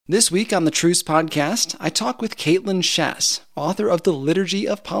This week on the Truce Podcast, I talk with Caitlin Schass, author of The Liturgy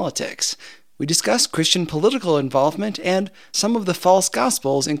of Politics. We discuss Christian political involvement and some of the false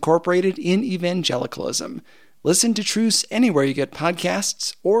gospels incorporated in evangelicalism. Listen to Truce anywhere you get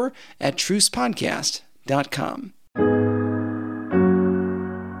podcasts or at trucepodcast.com.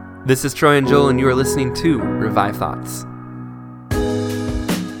 This is Troy and Joel, and you are listening to Revive Thoughts.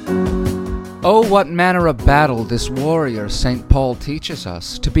 Oh, what manner of battle this warrior St. Paul teaches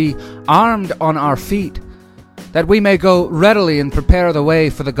us, to be armed on our feet, that we may go readily and prepare the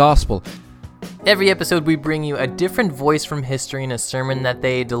way for the gospel. Every episode we bring you a different voice from history in a sermon that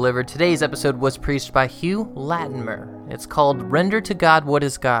they delivered. Today's episode was preached by Hugh Latimer. It's called Render to God What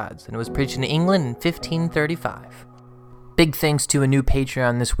is God's, and it was preached in England in 1535. Big thanks to a new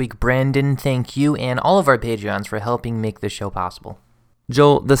Patreon this week, Brandon. Thank you, and all of our Patreons for helping make this show possible.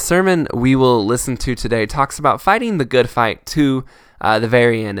 Joel, the sermon we will listen to today talks about fighting the good fight to the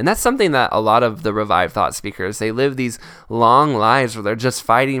very end. And that's something that a lot of the Revive Thought speakers, they live these long lives where they're just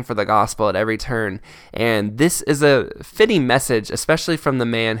fighting for the gospel at every turn. And this is a fitting message, especially from the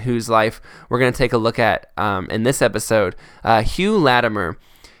man whose life we're going to take a look at in this episode, Hugh Latimer.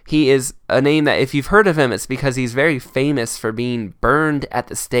 He is a name that if you've heard of him, it's because he's very famous for being burned at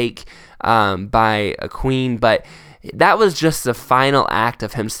the stake by a queen, but that was just the final act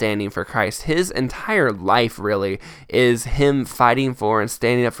of him standing for Christ. His entire life really is him fighting for and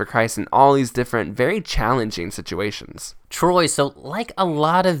standing up for Christ in all these different, very challenging situations. Troy, so like a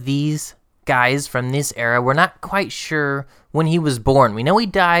lot of these guys from this era, we're not quite sure when he was born. We know he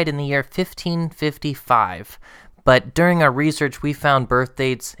died in the year 1555. But during our research, we found birth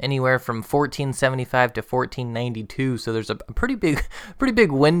dates anywhere from 1475 to 1492. So there's a pretty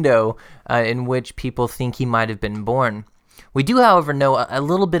big window in which people think he might have been born. We do, however, know a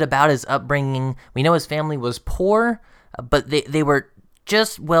little bit about his upbringing. We know his family was poor, but they were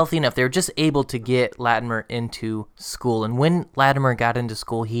just wealthy enough. They were just able to get Latimer into school. And when Latimer got into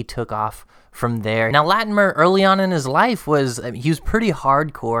school, he took off from there. Now, Latimer, early on in his life, he was pretty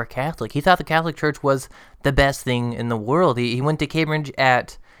hardcore Catholic. He thought the Catholic Church was the best thing in the world. He went to Cambridge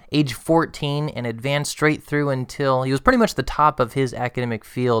at age 14 and advanced straight through until he was pretty much the top of his academic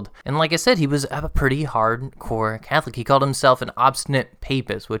field. And like I said, he was a pretty hardcore Catholic. He called himself an obstinate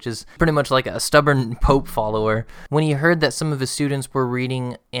papist, which is pretty much like a stubborn Pope follower. When he heard that some of his students were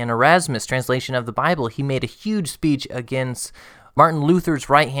reading an Erasmus translation of the Bible, he made a huge speech against Martin Luther's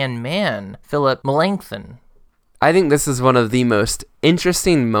right-hand man, Philip Melanchthon. I think this is one of the most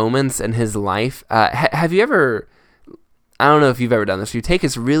interesting moments in his life. Have you ever, I don't know if you've ever done this, you take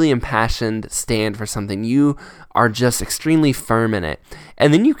this really impassioned stand for something, you are just extremely firm in it,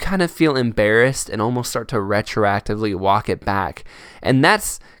 and then you kind of feel embarrassed and almost start to retroactively walk it back. And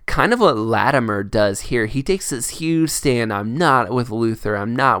that's kind of what Latimer does here. He takes this huge stand, I'm not with Luther,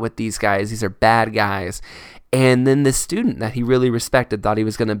 I'm not with these guys, these are bad guys. And then this student that he really respected, thought he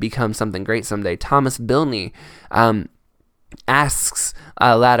was going to become something great someday, Thomas Bilney, asks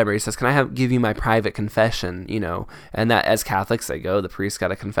Latimer, he says, can I give you my private confession, and that as Catholics they go, the priest got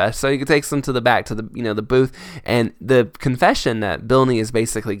to confess, so he takes them to the back to the booth, and the confession that Bilney is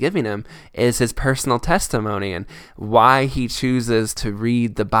basically giving him is his personal testimony and why he chooses to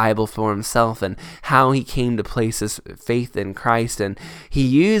read the Bible for himself and how he came to place his faith in Christ. And he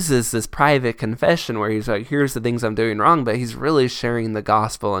uses this private confession where he's like, here's the things I'm doing wrong, but he's really sharing the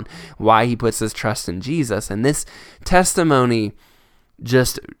gospel and why he puts his trust in Jesus. And this testimony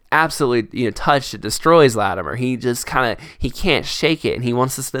just absolutely touched, it destroys Latimer. He just he can't shake it, and he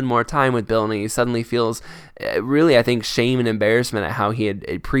wants to spend more time with Bilney. He suddenly feels really, I think, shame and embarrassment at how he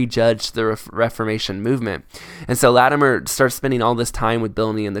had prejudged the Reformation movement. And so Latimer starts spending all this time with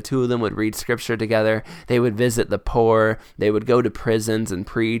Bilney, and the two of them would read scripture together. They would visit the poor. They would go to prisons and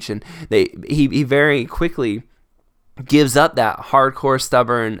preach, and he very quickly gives up that hardcore,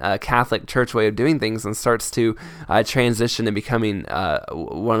 stubborn Catholic Church way of doing things and starts to transition to becoming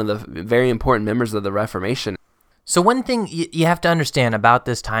one of the very important members of the Reformation. So one thing you have to understand about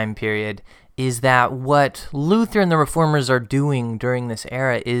this time period is that what Luther and the Reformers are doing during this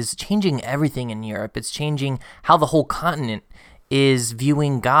era is changing everything in Europe. It's changing how the whole continent is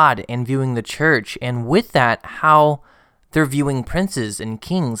viewing God and viewing the church, and with that, how they're viewing princes and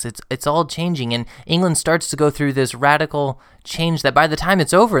kings. It's all changing, and England starts to go through this radical change that by the time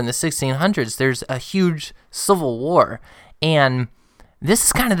it's over in the 1600s, there's a huge civil war. And this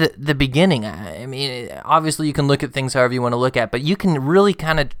is kind of the beginning. I mean, obviously you can look at things however you want to look at, but you can really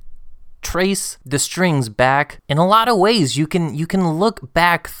kind of trace the strings back in a lot of ways. You can look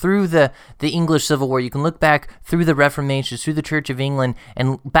back through the English Civil War. You can look back through the Reformation, through the Church of England,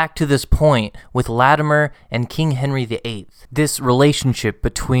 and back to this point with Latimer and King Henry VIII. This relationship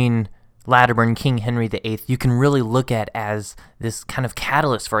between Latimer and King Henry VIII, you can really look at as this kind of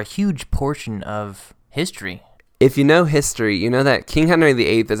catalyst for a huge portion of history. If you know history, you know that King Henry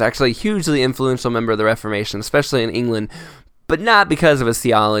VIII is actually a hugely influential member of the Reformation, especially in England, but not because of his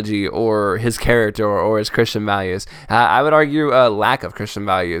theology or his character or his Christian values. I would argue a lack of Christian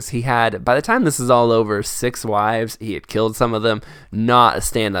values. He had, by the time this is all over, 6 wives. He had killed some of them. Not a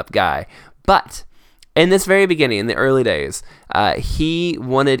stand-up guy. But in this very beginning, in the early days, he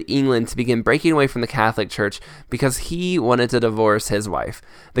wanted England to begin breaking away from the Catholic Church because he wanted to divorce his wife.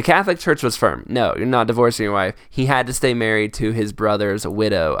 The Catholic Church was firm. No, you're not divorcing your wife. He had to stay married to his brother's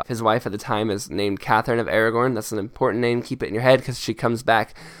widow. His wife at the time is named Catherine of Aragon. That's an important name. Keep it in your head because she comes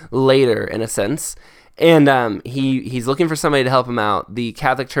back later, in a sense. And he's looking for somebody to help him out. The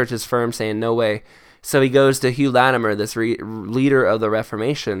Catholic Church is firm, saying, no way. So he goes to Hugh Latimer, this leader of the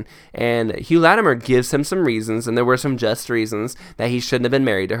Reformation, and Hugh Latimer gives him some reasons, and there were some just reasons that he shouldn't have been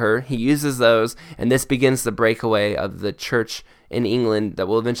married to her. He uses those, and this begins the breakaway of the church in England that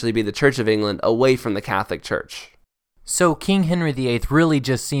will eventually be the Church of England away from the Catholic Church. So King Henry VIII really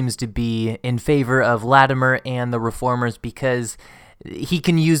just seems to be in favor of Latimer and the Reformers because he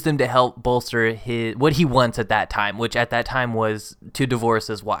can use them to help bolster what he wants at that time, which at that time was to divorce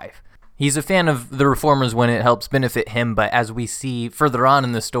his wife. He's a fan of the Reformers when it helps benefit him, but as we see further on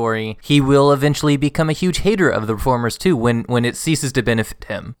in the story, he will eventually become a huge hater of the Reformers too when it ceases to benefit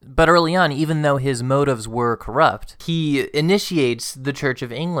him. But early on, even though his motives were corrupt, he initiates the Church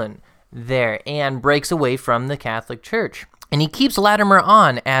of England there and breaks away from the Catholic Church. And he keeps Latimer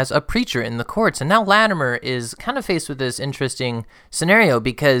on as a preacher in the courts. And now Latimer is kind of faced with this interesting scenario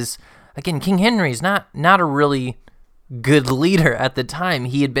because, again, King Henry's not a really good leader at the time.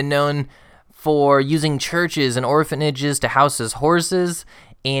 He had been known for using churches and orphanages to house his horses,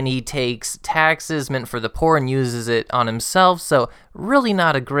 and he takes taxes meant for the poor and uses it on himself. So really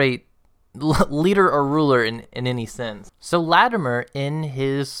not a great leader or ruler in any sense. So Latimer, in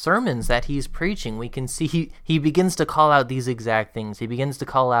his sermons that he's preaching, we can see he begins to call out these exact things. He begins to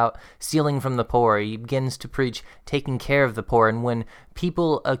call out stealing from the poor. He begins to preach taking care of the poor. And when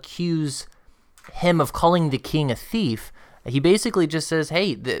people accuse him of calling the king a thief, he basically just says,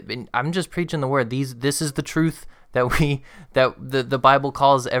 hey, I'm just preaching the word. This is the truth that the Bible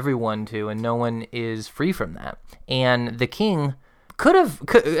calls everyone to, and no one is free from that. And the king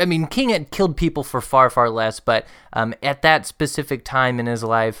King had killed people for far, far less, but at that specific time in his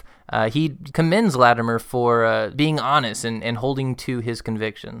life, he commends Latimer for being honest and holding to his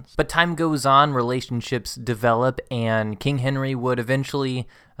convictions. But time goes on, relationships develop, and King Henry would eventually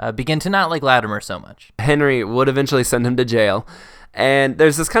begin to not like Latimer so much. Henry would eventually send him to jail. And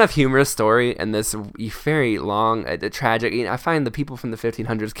there's this kind of humorous story and this very long, tragic. I find the people from the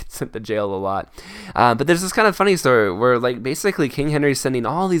 1500s get sent to jail a lot. But there's this kind of funny story where, basically King Henry's sending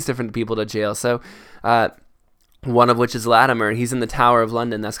all these different people to jail. So, one of which is Latimer. He's in the Tower of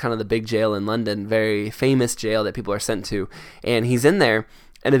London. That's kind of the big jail in London, very famous jail that people are sent to. And he's in there.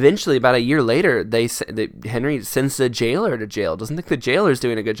 And eventually, about a year later, Henry sends the jailer to jail. Doesn't think the jailer's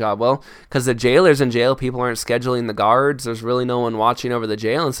doing a good job. Well, because the jailer's in jail, people aren't scheduling the guards. There's really no one watching over the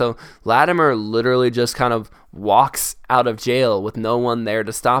jail. And so Latimer literally just kind of walks out of jail with no one there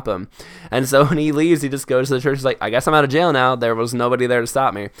to stop him. And so when he leaves, he just goes to the church. He's like, I guess I'm out of jail now. There was nobody there to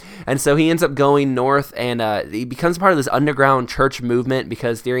stop me. And so he ends up going north, and he becomes part of this underground church movement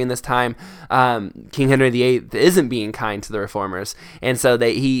because during this time, King Henry VIII isn't being kind to the reformers. And so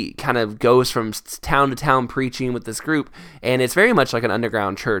he kind of goes from town to town preaching with this group, and it's very much like an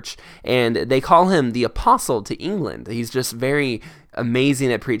underground church. And they call him the Apostle to England. He's just very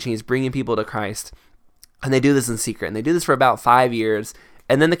amazing at preaching. He's bringing people to Christ. And they do this in secret, and they do this for about 5 years,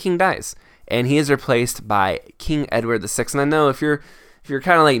 and then the king dies, and he is replaced by King Edward VI. And I know if you're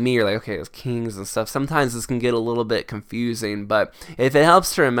kind of like me, you're like, okay, those kings and stuff, sometimes this can get a little bit confusing, but if it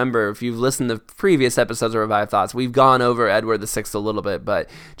helps to remember, if you've listened to previous episodes of Revived Thoughts, we've gone over Edward VI a little bit, but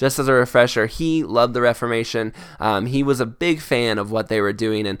just as a refresher, he loved the Reformation. He was a big fan of what they were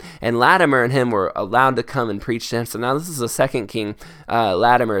doing, and Latimer and him were allowed to come and preach to him. So now this is the second king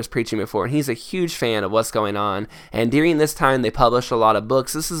Latimer is preaching before, and he's a huge fan of what's going on, and during this time, they published a lot of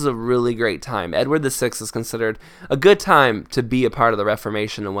books. This is a really great time. Edward VI is considered a good time to be a part of the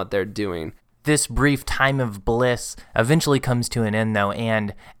Reformation and what they're doing. This brief time of bliss eventually comes to an end, though,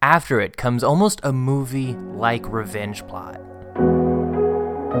 and after it comes almost a movie-like revenge plot.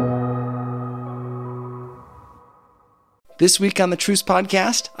 This week on the Truce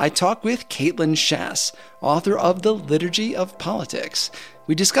Podcast, I talk with Caitlin Schass, author of The Liturgy of Politics.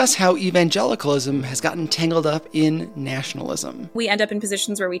 We discuss how evangelicalism has gotten tangled up in nationalism. We end up in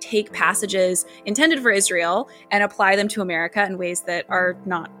positions where we take passages intended for Israel and apply them to America in ways that are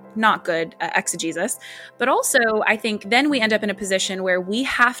not good exegesis. But also, I think then we end up in a position where we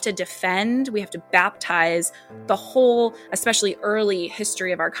have to defend, we have to baptize the whole, especially early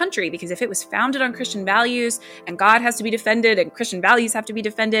history of our country, because if it was founded on Christian values and God has to be defended and Christian values have to be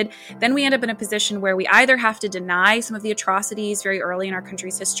defended, then we end up in a position where we either have to deny some of the atrocities very early in our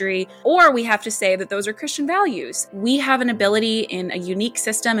country's history, or we have to say that those are Christian values. We have an ability in a unique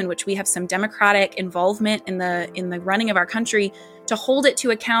system in which we have some democratic involvement in the running of our country to hold it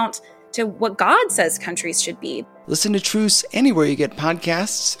to account to what God says countries should be. Listen to Truce anywhere you get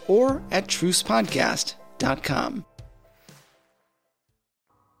podcasts or at trucepodcast.com.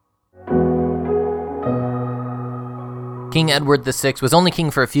 King Edward VI was only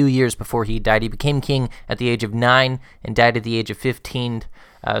king for a few years before he died. He became king at the age of 9 and died at the age of 15,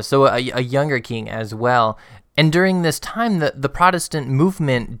 so a younger king as well. And during this time, the Protestant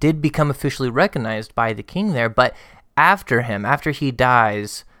movement did become officially recognized by the king there, but after he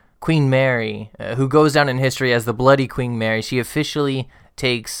dies, Queen Mary, who goes down in history as the Bloody Queen Mary, she officially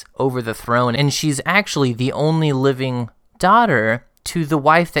takes over the throne, and she's actually the only living daughter to the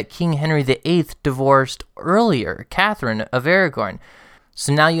wife that King Henry VIII divorced earlier, Catherine of Aragon.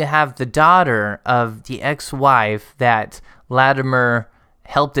 So now you have the daughter of the ex-wife that Latimer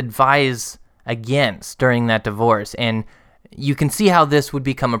helped advise against during that divorce, and you can see how this would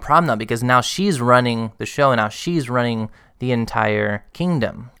become a problem now, because now she's running the show, and now she's running the entire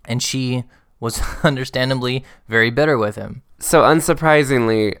kingdom. And she was understandably very bitter with him. So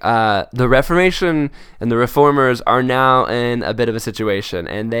unsurprisingly, the Reformation and the Reformers are now in a bit of a situation,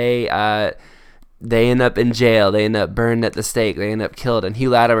 and they end up in jail. They end up burned at the stake. They end up killed. And Hugh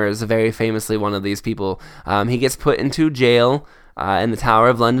Latimer is very famously one of these people. He gets put into jail in the Tower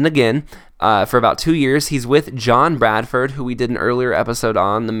of London again. For about 2 years. He's with John Bradford, who we did an earlier episode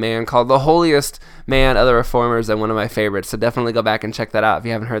on, the man called the holiest man of the Reformers and one of my favorites. So definitely go back and check that out if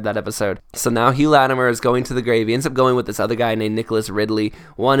you haven't heard that episode. So now Hugh Latimer is going to the grave. He ends up going with this other guy named Nicholas Ridley.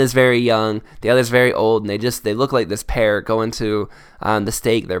 One is very young, the other's very old, and they look like this pair going to the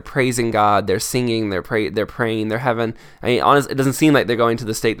stake. They're praising God, they're singing, they're praying, they're having, honestly, it doesn't seem like they're going to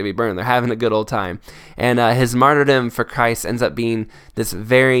the stake to be burned. They're having a good old time. And his martyrdom for Christ ends up being this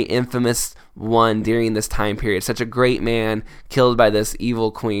very infamous one during this time period. Such a great man killed by this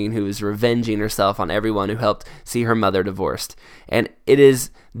evil queen who is revenging herself on everyone who helped see her mother divorced. And it is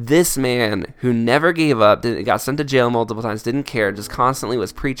this man who never gave up, got sent to jail multiple times, didn't care, just constantly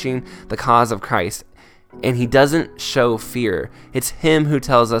was preaching the cause of Christ. And he doesn't show fear. It's him who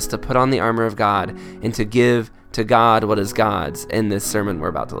tells us to put on the armor of God and to give to God what is God's in this sermon we're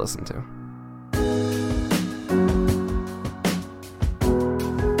about to listen to.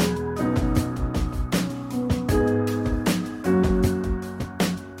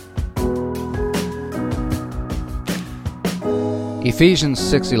 Ephesians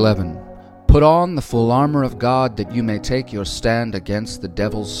 6:11. Put on the full armor of God that you may take your stand against the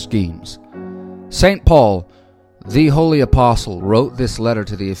devil's schemes. St. Paul, the holy apostle, wrote this letter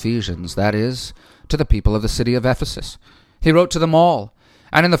to the Ephesians, that is, to the people of the city of Ephesus. He wrote to them all,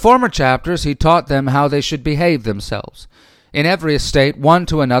 and in the former chapters he taught them how they should behave themselves in every estate, one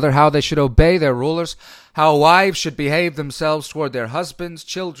to another, how they should obey their rulers, how wives should behave themselves toward their husbands,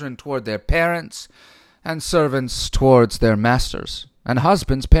 children toward their parents, and servants towards their masters. And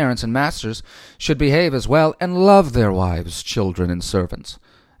husbands, parents, and masters should behave as well and love their wives, children, and servants,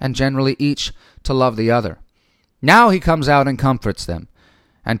 and generally each to love the other. Now he comes out and comforts them,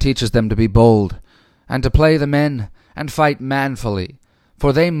 and teaches them to be bold, and to play the men, and fight manfully,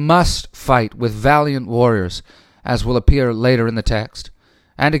 for they must fight with valiant warriors, as will appear later in the text.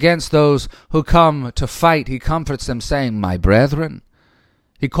 And against those who come to fight he comforts them, saying, My brethren.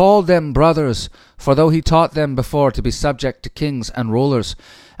 He called them brothers, for though he taught them before to be subject to kings and rulers,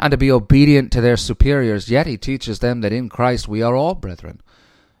 and to be obedient to their superiors, yet he teaches them that in Christ we are all brethren.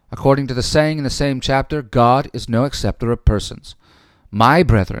 According to the saying in the same chapter, God is no acceptor of persons. My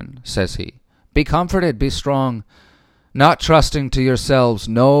brethren, says he, be comforted, be strong, not trusting to yourselves,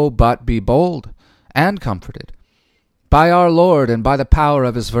 no, but be bold and comforted, by our Lord and by the power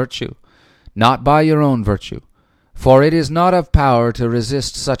of his virtue, not by your own virtue. For it is not of power to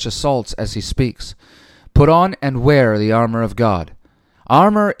resist such assaults as he speaks. Put on and wear the armor of God.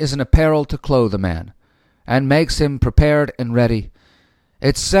 Armor is an apparel to clothe a man, and makes him prepared and ready.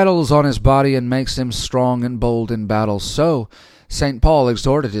 It settles on his body and makes him strong and bold in battle. So St. Paul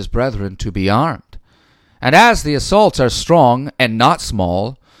exhorted his brethren to be armed. And as the assaults are strong and not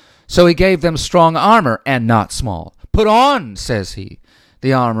small, so he gave them strong armor and not small. Put on, says he,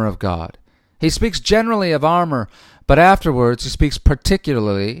 the armor of God. He speaks generally of armor, but afterwards he speaks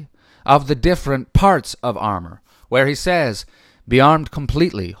particularly of the different parts of armor, where he says, be armed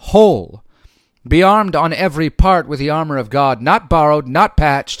completely, whole. Be armed on every part with the armor of God, not borrowed, not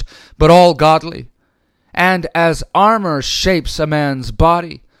patched, but all godly. And as armor shapes a man's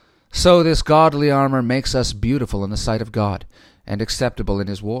body, so this godly armor makes us beautiful in the sight of God and acceptable in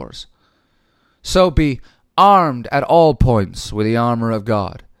his wars. So be armed at all points with the armor of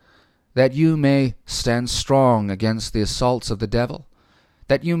God, that you may stand strong against the assaults of the devil,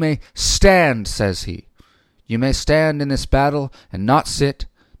 that you may stand, says he. You may stand in this battle and not sit,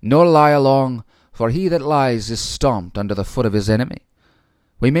 nor lie along, for he that lies is stomped under the foot of his enemy.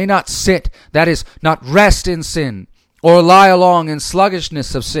 We may not sit, that is, not rest in sin, or lie along in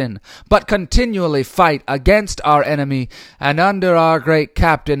sluggishness of sin, but continually fight against our enemy and under our great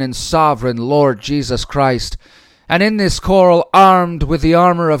captain and sovereign Lord Jesus Christ, and in this quarrel armed with the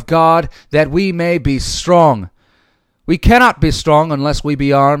armor of God, that we may be strong. We cannot be strong unless we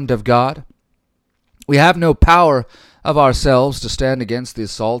be armed of God. We have no power of ourselves to stand against the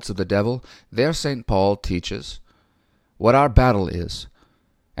assaults of the devil. There St. Paul teaches what our battle is,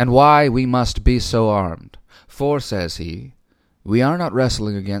 and why we must be so armed. For, says he, we are not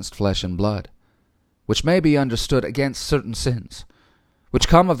wrestling against flesh and blood, which may be understood against certain sins, which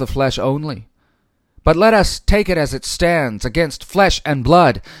come of the flesh only. But let us take it as it stands, against flesh and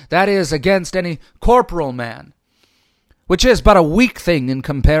blood, that is, against any corporal man, which is but a weak thing in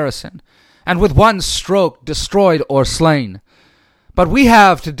comparison, and with one stroke destroyed or slain. But we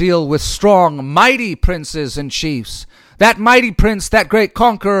have to deal with strong, mighty princes and chiefs, that mighty prince, that great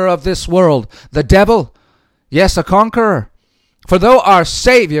conqueror of this world, the devil. Yes, a conqueror. For though our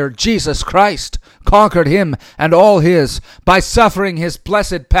Savior, Jesus Christ, conquered him and all his by suffering his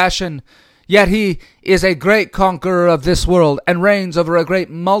blessed passion, yet he is a great conqueror of this world, and reigns over a great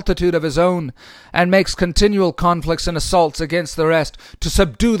multitude of his own, and makes continual conflicts and assaults against the rest, to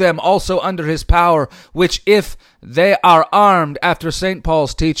subdue them also under his power, which, if they are armed after St.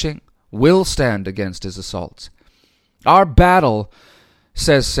 Paul's teaching, will stand against his assaults. Our battle,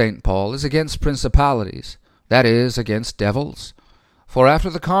 says St. Paul, is against principalities, that is, against devils. For after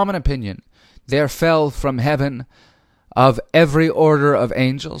the common opinion, there fell from heaven of every order of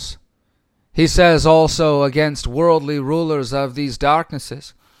angels. He says also against worldly rulers of these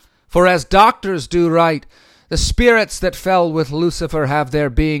darknesses. For as doctors do right, the spirits that fell with Lucifer have their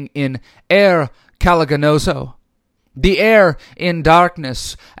being in air Caliganoso, the air in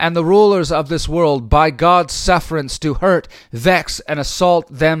darkness, and the rulers of this world by God's sufferance do hurt, vex, and assault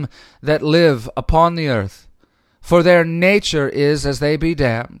them that live upon the earth. For their nature is, as they be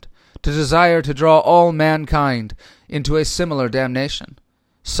damned, to desire to draw all mankind into a similar damnation.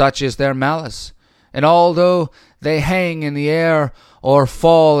 Such is their malice. And although they hang in the air, or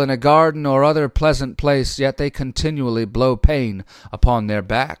fall in a garden or other pleasant place, yet they continually blow pain upon their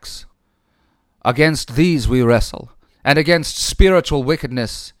backs. Against these we wrestle, and against spiritual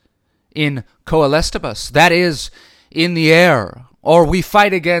wickedness in coelestibus, that is, in the air, or we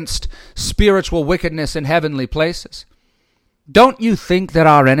fight against spiritual wickedness in heavenly places. Don't you think that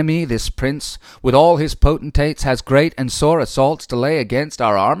our enemy, this prince, with all his potentates, has great and sore assaults to lay against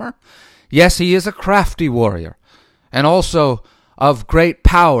our armor? Yes, he is a crafty warrior, and also of great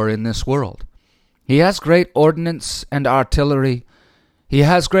power in this world. He has great ordnance and artillery. He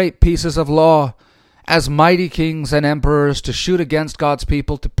has great pieces of law, as mighty kings and emperors, to shoot against God's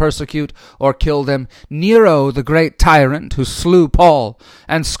people, to persecute or kill them. Nero, the great tyrant, who slew Paul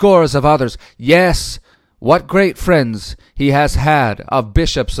and scores of others. Yes, what great friends he has had of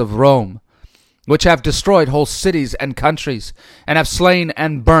bishops of Rome, which have destroyed whole cities and countries, and have slain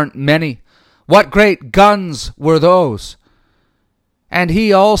and burnt many. What great guns were those! And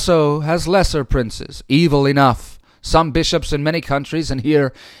he also has lesser princes, evil enough, some bishops in many countries, and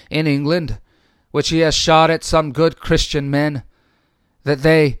here in England, which he has shot at some good Christian men, that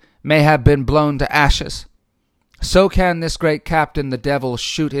they may have been blown to ashes. So can this great captain, the devil,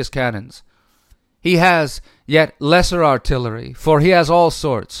 shoot his cannons. He has yet lesser artillery, for he has all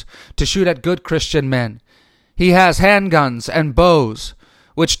sorts, to shoot at good Christian men. He has handguns and bows,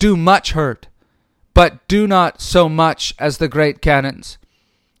 which do much hurt, but do not so much as the great cannons.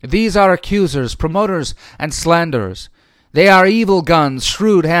 These are accusers, promoters, and slanderers. They are evil guns,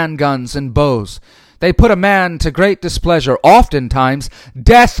 shrewd handguns, and bows. They put a man to great displeasure. Oftentimes,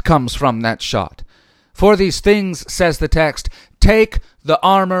 death comes from that shot. For these things, says the text, take the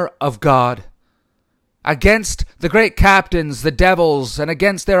armor of God. Against the great captains, the devils, and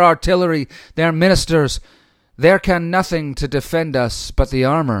against their artillery, their ministers, there can nothing to defend us but the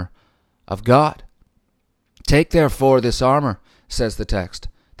armor of God. Take therefore this armor, says the text,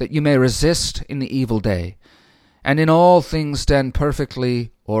 that you may resist in the evil day, and in all things stand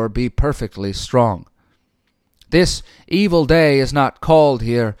perfectly or be perfectly strong. This evil day is not called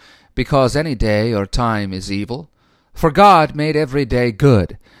here because any day or time is evil, for God made every day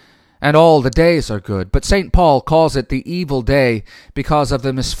good, and all the days are good. But St. Paul calls it the evil day because of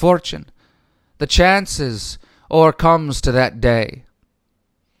the misfortune, the chances, or comes to that day.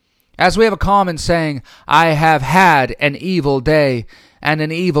 As we have a common saying, I have had an evil day and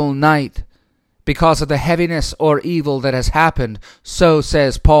an evil night, because of the heaviness or evil that has happened, so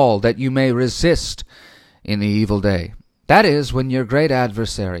says Paul, that you may resist in the evil day. That is, when your great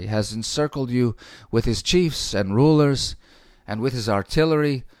adversary has encircled you with his chiefs and rulers and with his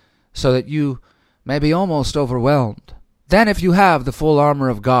artillery, so that you may be almost overwhelmed. Then if you have the full armor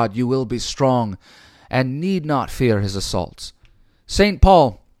of God, you will be strong and need not fear his assaults. St.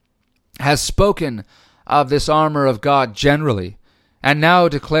 Paul has spoken of this armor of God generally, and now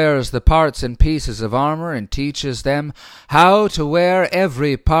declares the parts and pieces of armor and teaches them how to wear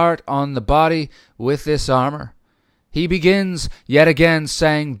every part on the body with this armor. He begins yet again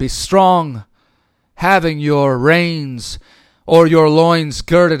saying, be strong, having your reins or your loins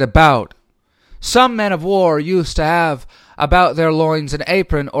girded about. Some men of war used to have about their loins an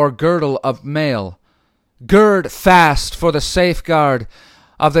apron or girdle of mail. Gird fast for the safeguard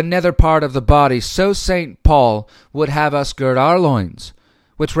of the nether part of the body. So St. Paul would have us gird our loins,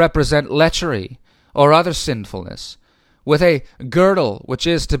 which represent lechery or other sinfulness, with a girdle which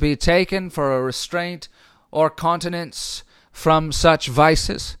is to be taken for a restraint or continence from such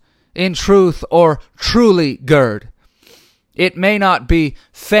vices. In truth or truly gird. It may not be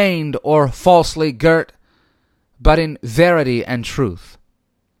feigned or falsely girt, but in verity and truth.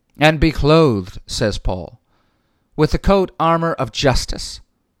 And be clothed, says Paul, with the coat armor of justice.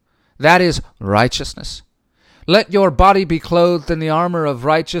 That is righteousness. Let your body be clothed in the armor of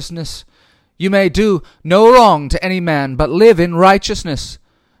righteousness. You may do no wrong to any man, but live in righteousness,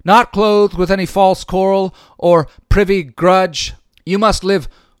 not clothed with any false quarrel or privy grudge. You must live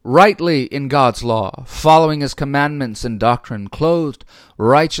rightly in God's law, following his commandments and doctrine, clothed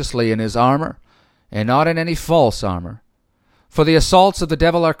righteously in his armor, and not in any false armor. For the assaults of the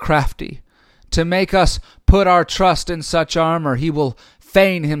devil are crafty. To make us put our trust in such armor, he will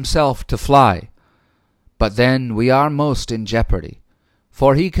feign himself to fly. But then we are most in jeopardy,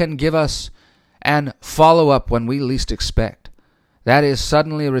 for he can give us an follow-up when we least expect. That is,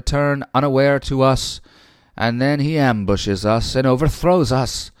 suddenly return unaware to us, and then he ambushes us and overthrows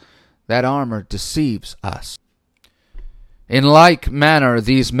us. That armor deceives us. In like manner,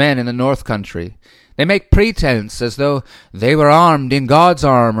 these men in the north country, they make pretense as though they were armed in God's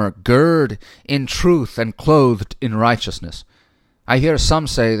armor, girded in truth and clothed in righteousness. I hear some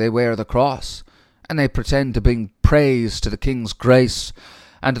say they wear the cross, and they pretend to bring praise to the king's grace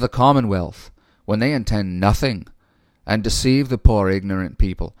and to the commonwealth, when they intend nothing, and deceive the poor ignorant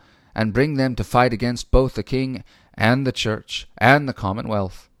people, and bring them to fight against both the king and the church and the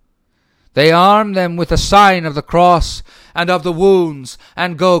commonwealth. They arm them with the sign of the cross and of the wounds,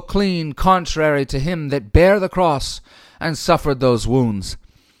 and go clean contrary to him that bare the cross and suffered those wounds.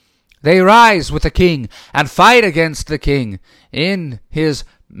 They rise with the king and fight against the king. In his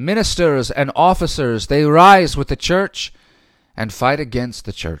ministers and officers they rise with the church and fight against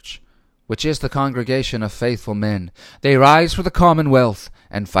the church, which is the congregation of faithful men. They rise for the commonwealth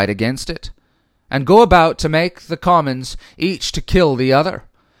and fight against it, and go about to make the commons each to kill the other,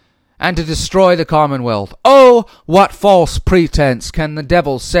 and to destroy the commonwealth. Oh, what false pretense can the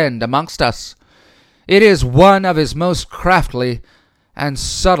devil send amongst us! It is one of his most craftily and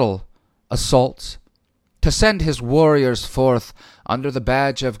subtle assaults, to send his warriors forth under the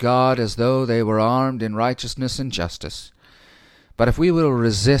badge of God as though they were armed in righteousness and justice. But if we will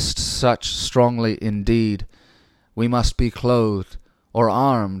resist such strongly indeed, we must be clothed or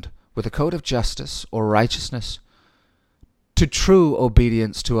armed with a coat of justice or righteousness, to true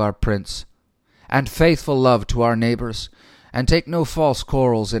obedience to our prince, and faithful love to our neighbors, and take no false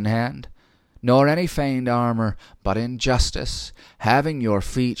quarrels in hand, nor any feigned armor, but in justice, having your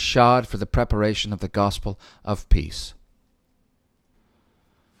feet shod for the preparation of the gospel of peace.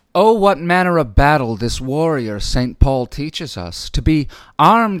 Oh, what manner of battle this warrior St. Paul teaches us, to be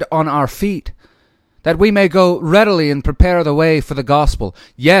armed on our feet, that we may go readily and prepare the way for the gospel.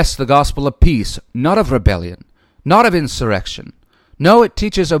 Yes, the gospel of peace, not of rebellion, not of insurrection. No, it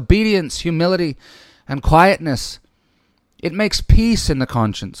teaches obedience, humility, and quietness. It makes peace in the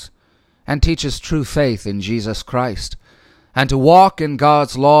conscience, and teaches true faith in Jesus Christ, and to walk in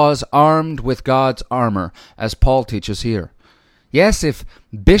God's laws armed with God's armor, as Paul teaches here. Yes, if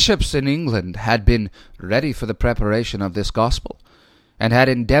bishops in England had been ready for the preparation of this gospel, and had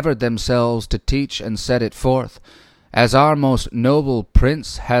endeavored themselves to teach and set it forth, as our most noble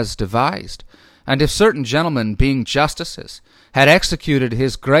prince has devised, and if certain gentlemen, being justices, had executed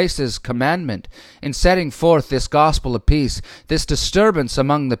his grace's commandment in setting forth this gospel of peace, this disturbance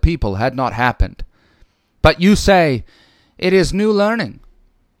among the people had not happened. But you say, it is new learning.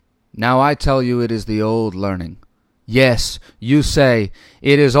 Now I tell you it is the old learning. Yes, you say,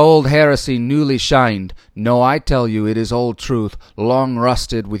 it is old heresy newly shined. No, I tell you it is old truth, long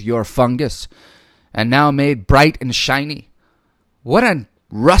rusted with your fungus, and now made bright and shiny. What a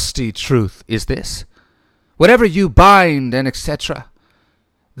rusty truth is this! Whatever you bind, and etc.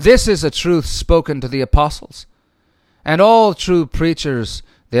 This is a truth spoken to the apostles, and all true preachers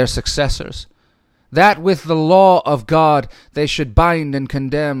their successors, that with the law of God they should bind and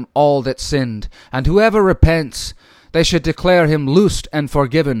condemn all that sinned, and whoever repents, they should declare him loosed and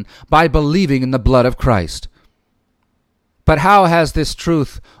forgiven by believing in the blood of Christ. But how has this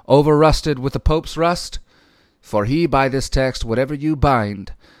truth over-rusted with the Pope's rust? For he, by this text, whatever you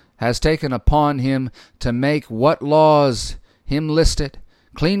bind, has taken upon him to make what laws him listed,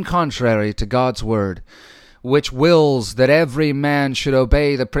 clean contrary to God's word, which wills that every man should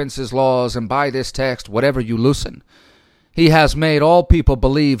obey the prince's laws, and by this text, whatever you loosen, he has made all people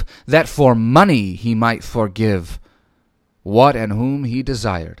believe that for money he might forgive what and whom he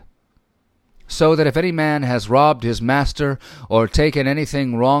desired. So that if any man has robbed his master, or taken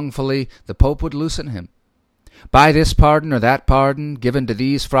anything wrongfully, the Pope would loosen him. By this pardon or that pardon, given to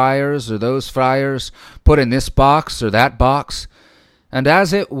these friars or those friars, put in this box or that box, and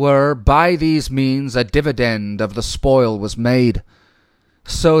as it were, by these means a dividend of the spoil was made,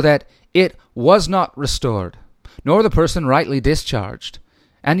 so that it was not restored, nor the person rightly discharged,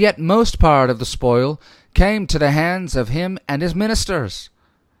 and yet most part of the spoil came to the hands of him and his ministers.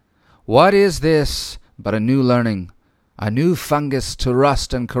 What is this but a new learning, a new fungus to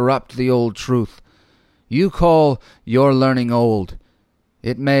rust and corrupt the old truth? You call your learning old.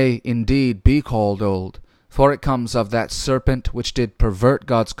 It may indeed be called old, for it comes of that serpent which did pervert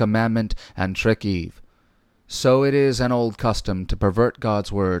God's commandment and trick Eve. So it is an old custom to pervert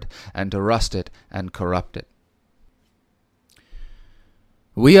God's word, and to rust it and corrupt it.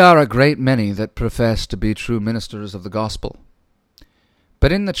 We are a great many that profess to be true ministers of the gospel.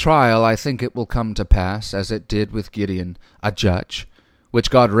 But in the trial I think it will come to pass, as it did with Gideon, a judge,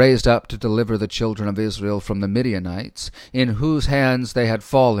 which God raised up to deliver the children of Israel from the Midianites, in whose hands they had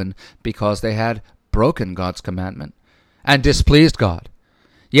fallen, because they had broken God's commandment, and displeased God.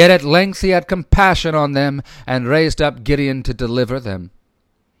 Yet at length he had compassion on them, and raised up Gideon to deliver them.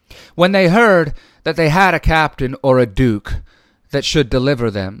 When they heard that they had a captain or a duke that should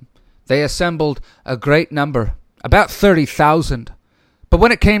deliver them, they assembled a great number, about 30,000. But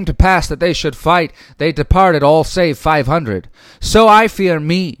when it came to pass that they should fight, they departed all save 500. So I fear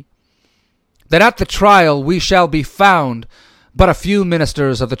me, that at the trial we shall be found but a few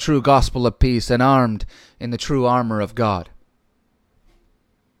ministers of the true gospel of peace, and armed in the true armor of God.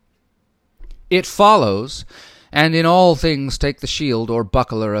 It follows, and in all things take the shield or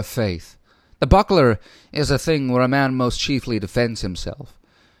buckler of faith. The buckler is a thing where a man most chiefly defends himself,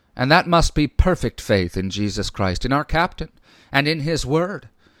 and that must be perfect faith in Jesus Christ, in our captain, and in his word.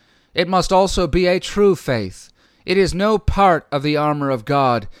 It must also be a true faith. It is no part of the armor of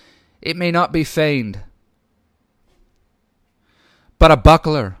God. It may not be feigned, but a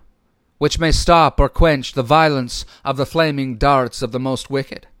buckler, which may stop or quench the violence of the flaming darts of the most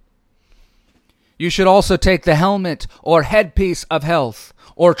wicked. You should also take the helmet or headpiece of health,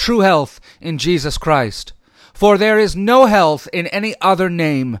 or true health in Jesus Christ. For there is no health in any other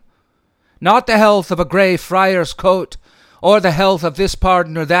name, not the health of a grey friar's coat, or the health of this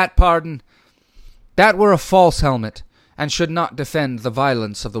pardon or that pardon. That were a false helmet, and should not defend the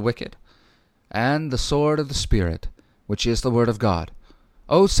violence of the wicked. And the sword of the Spirit, which is the word of God.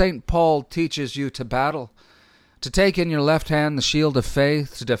 O St. Paul teaches you to battle, to take in your left hand the shield of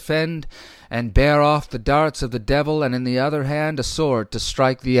faith, to defend and bear off the darts of the devil, and in the other hand a sword to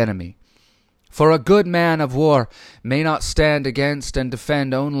strike the enemy. For a good man of war may not stand against and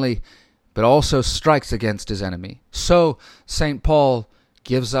defend only, but also strikes against his enemy. So St. Paul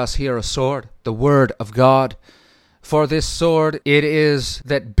gives us here a sword, the word of God. For this sword it is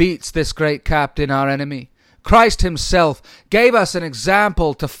that beats this great captain, our enemy. Christ himself gave us an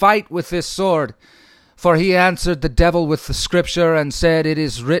example to fight with this sword, for he answered the devil with the scripture and said, "It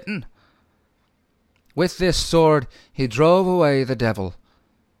is written." With this sword he drove away the devil,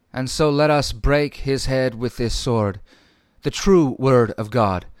 And so let us break his head with this sword, the true word of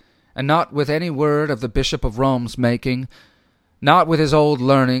God, and not with any word of the Bishop of Rome's making, not with his old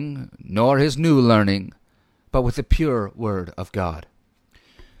learning, nor his new learning, but with the pure word of God.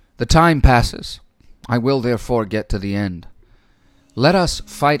 The time passes. I will therefore get to the end. Let us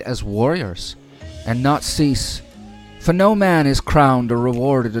fight as warriors, and not cease, for no man is crowned or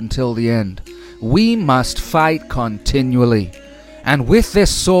rewarded until the end. We must fight continually, and with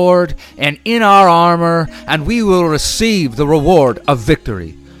this sword, and in our armor, and we will receive the reward of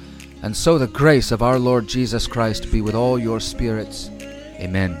victory. And so the grace of our Lord Jesus Christ be with all your spirits.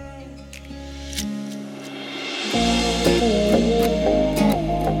 Amen.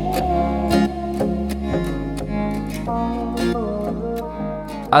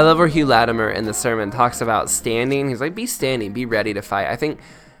 I love where Hugh Latimer in the sermon talks about standing. He's like, be standing, be ready to fight. I think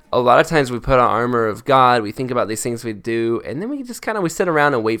a lot of times we put on armor of God, we think about these things we do, and then we just we sit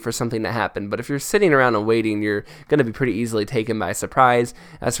around and wait for something to happen. But if you're sitting around and waiting, you're going to be pretty easily taken by surprise.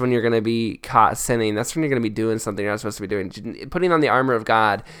 That's when you're going to be caught sinning. That's when you're going to be doing something you're not supposed to be doing. Putting on the armor of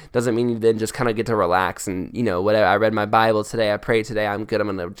God doesn't mean you then just kind of get to relax and, whatever. I read my Bible today, I prayed today, I'm good,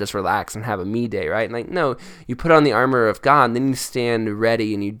 I'm going to just relax and have a me day, right? And no, you put on the armor of God, and then you stand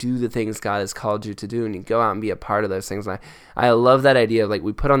ready and you do the things God has called you to do, and you go out and be a part of those things. And I love that idea of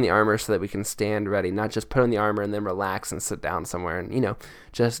we put on the armor so that we can stand ready, not just put on the armor and then relax and sit down somewhere and,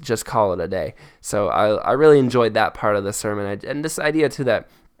 just call it a day. So I really enjoyed that part of the sermon. And this idea too that,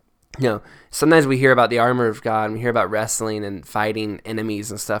 sometimes we hear about the armor of God and we hear about wrestling and fighting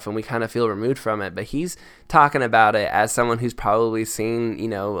enemies and stuff, and we kind of feel removed from it. But he's talking about it as someone who's probably seen,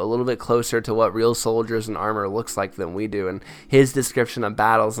 a little bit closer to what real soldiers and armor looks like than we do. And his description of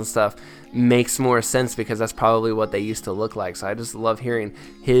battles and stuff makes more sense because that's probably what they used to look like. So I just love hearing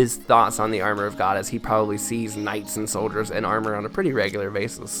his thoughts on the armor of God as he probably sees knights and soldiers in armor on a pretty regular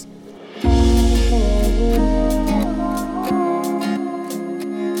basis.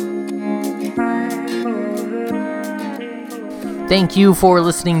 Thank you for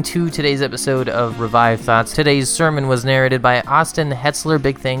listening to today's episode of Revive Thoughts. Today's sermon was narrated by Austin Hetzler.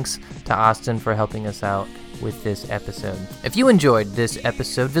 Big thanks to Austin for helping us out with this episode. If you enjoyed this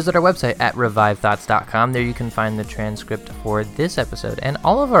episode, visit our website at revivethoughts.com. There you can find the transcript for this episode and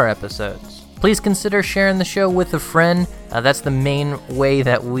all of our episodes. Please consider sharing the show with a friend. That's the main way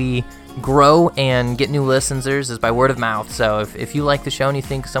that we grow and get new listeners is by word of mouth. So if you like the show and you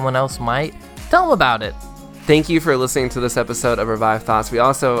think someone else might, tell them about it. Thank you for listening to this episode of Revive Thoughts. We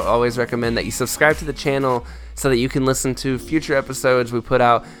also always recommend that you subscribe to the channel so that you can listen to future episodes. We put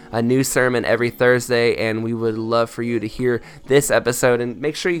out a new sermon every Thursday, and we would love for you to hear this episode. And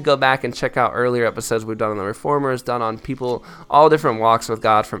make sure you go back and check out earlier episodes we've done on the Reformers, done on people, all different walks with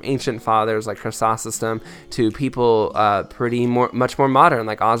God, from ancient fathers like Chrysostom to people much more modern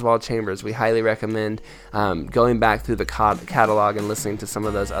like Oswald Chambers. We highly recommend going back through the catalog and listening to some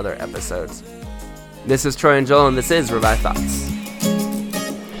of those other episodes. This is Troy and Joel, and this is Revive Thoughts.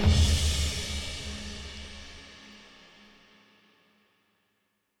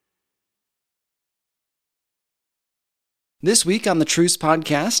 This week on the Truce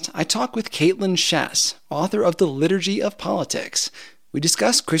Podcast, I talk with Caitlin Schass, author of The Liturgy of Politics. We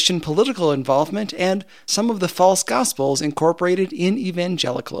discuss Christian political involvement and some of the false gospels incorporated in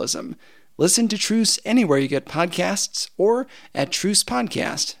evangelicalism. Listen to Truce anywhere you get podcasts or at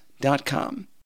trucepodcast.com.